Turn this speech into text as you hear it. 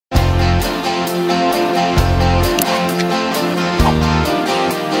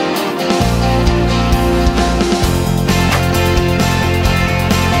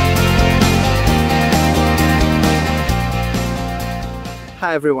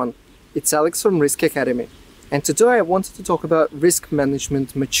Hi everyone, it's Alex from Risk Academy, and today I wanted to talk about risk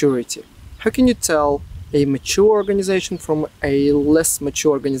management maturity. How can you tell a mature organization from a less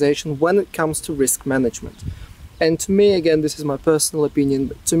mature organization when it comes to risk management? And to me, again, this is my personal opinion,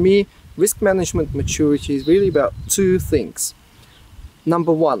 but to me, risk management maturity is really about two things.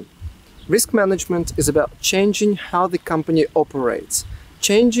 Number one, risk management is about changing how the company operates.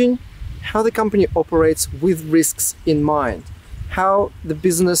 Changing how the company operates with risks in mind. How the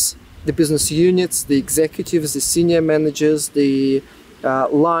business units, the executives, the senior managers, the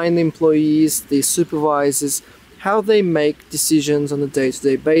line employees, the supervisors, how they make decisions on a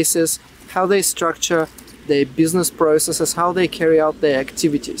day-to-day basis, how they structure their business processes, how they carry out their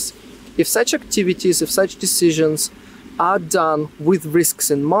activities. If such activities, if such decisions are done with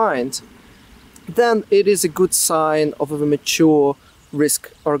risks in mind, then it is a good sign of a mature risk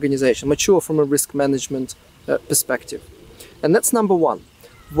organization, mature from a risk management perspective. And that's number one.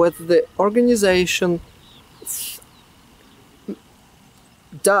 Whether the organization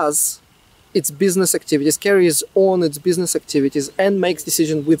does its business activities, carries on its business activities and makes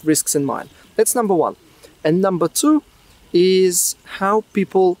decisions with risks in mind. That's number one. And number two is how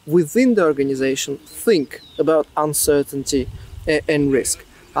people within the organization think about uncertainty and risk.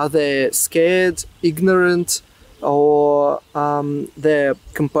 Are they scared, ignorant, or they're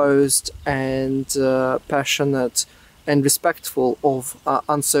composed and passionate and respectful of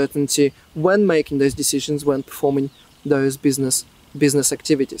uncertainty when making those decisions, when performing those business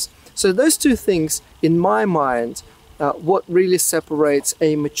activities. So those two things, in my mind, what really separates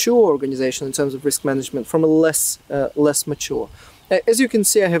a mature organization in terms of risk management from a less mature. As you can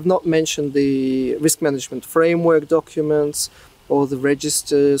see, I have not mentioned the risk management framework documents, or the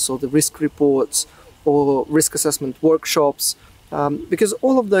registers, or the risk reports, or risk assessment workshops, because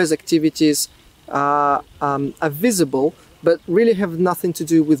all of those activities are visible, but really have nothing to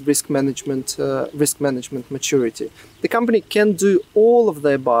do with risk management maturity. The company can do all of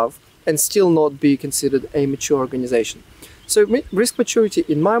the above and still not be considered a mature organization. So risk maturity,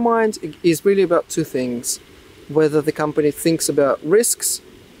 in my mind, is really about two things: whether the company thinks about risks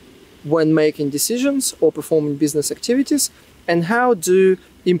when making decisions or performing business activities, and how do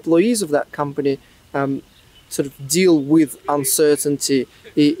employees of that company sort of deal with uncertainty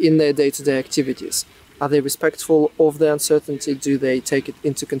in their day-to-day activities. Are they respectful of the uncertainty? Do they take it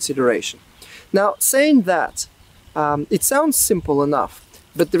into consideration? Now, saying that, it sounds simple enough,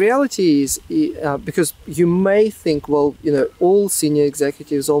 but the reality is, because you may think, well, you know, all senior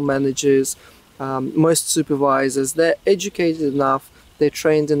executives, all managers, most supervisors, they're educated enough, they're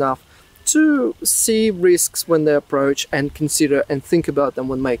trained enough to see risks when they approach and consider and think about them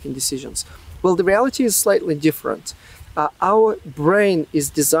when making decisions. Well, the reality is slightly different. Our brain is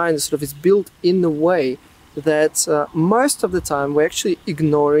designed, sort of is built in a way that most of the time we're actually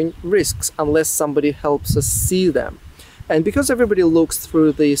ignoring risks unless somebody helps us see them. And because everybody looks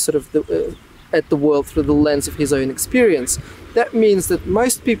through the sort of at the world through the lens of his own experience, that means that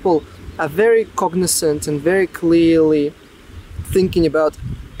most people are very cognizant and very clearly thinking about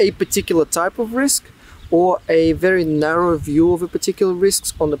a particular type of risk, or a very narrow view of a particular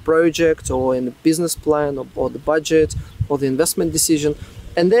risks on the project or in the business plan or the budget or the investment decision,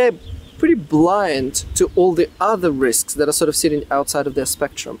 and they're pretty blind to all the other risks that are sort of sitting outside of their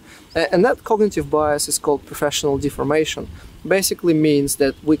spectrum. And that cognitive bias is called professional deformation. Basically means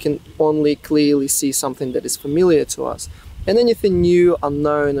that we can only clearly see something that is familiar to us, and anything new,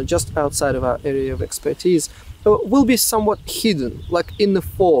 unknown, or just outside of our area of expertise will be somewhat hidden, like in the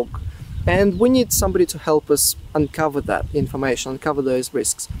fog. And we need somebody to help us uncover that information, uncover those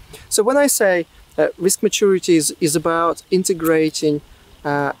risks. So when I say risk maturity is about integrating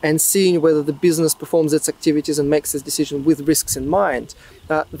and seeing whether the business performs its activities and makes its decision with risks in mind,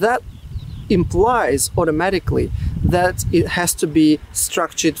 that implies automatically that it has to be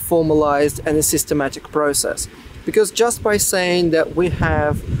structured, formalized, and a systematic process. Because just by saying that we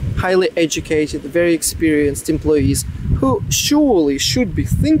have highly educated, very experienced employees who surely should be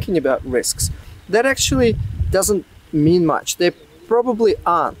thinking about risks, that actually doesn't mean much. They probably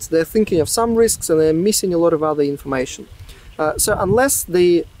aren't. They're thinking of some risks and they're missing a lot of other information. So unless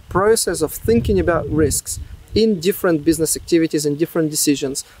the process of thinking about risks in different business activities and different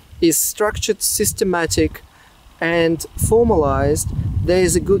decisions is structured, systematic, and formalized, there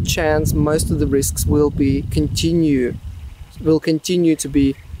is a good chance most of the risks will continue to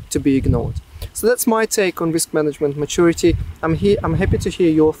be ignored. So that's my take on risk management maturity. I'm happy to hear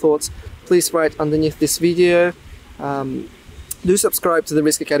your thoughts. Please write underneath this video. Do subscribe to the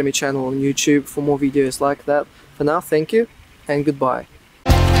Risk Academy channel on YouTube for more videos like that. For now, thank you and goodbye.